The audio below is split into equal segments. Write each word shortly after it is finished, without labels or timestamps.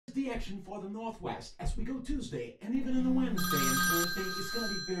The action for the Northwest as we go Tuesday and even on a Wednesday and Thursday it's gonna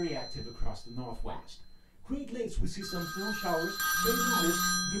be very active across the Northwest. Great Lakes, we see some snow showers, but notice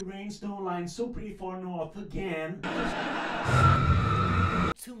the rains don't line so pretty far north again.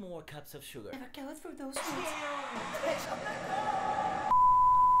 2 more cups of sugar. Never go through those ones.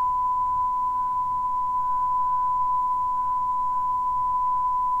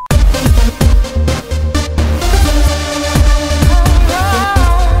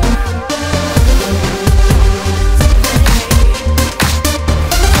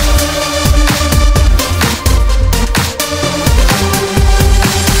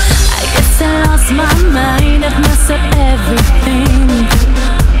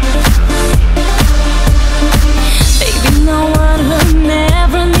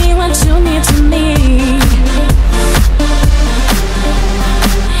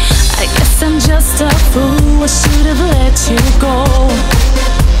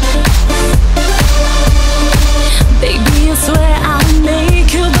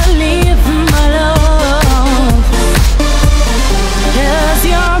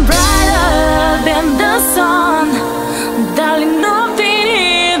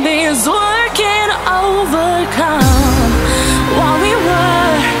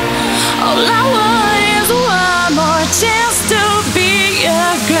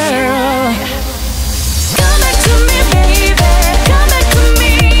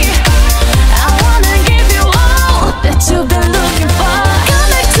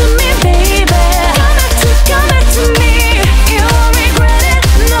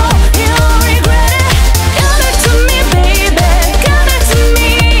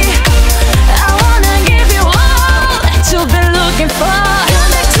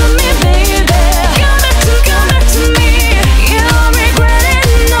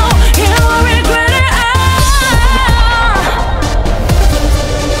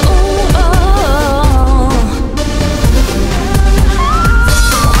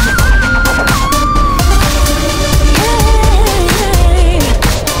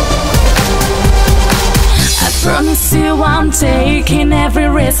 Taking every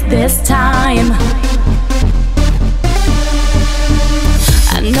risk this time.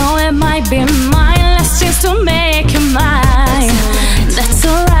 I know it might be mindless just to make you mine. That's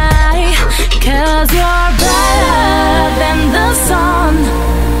alright, 'cause you're brighter than the sun.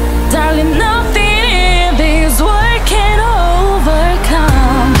 Darling, nothing in this world can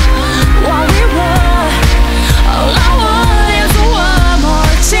overcome what we were. All I want is one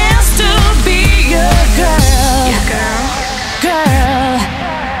more chance to be your girl. Your girl.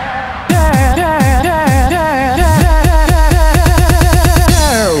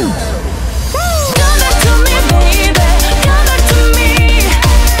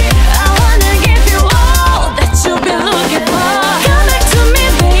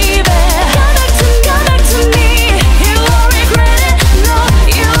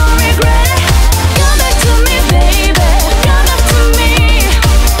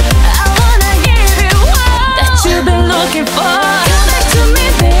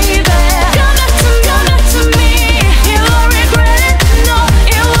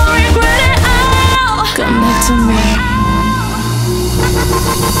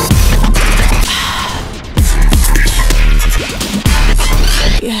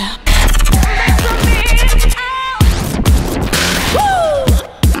 Yeah.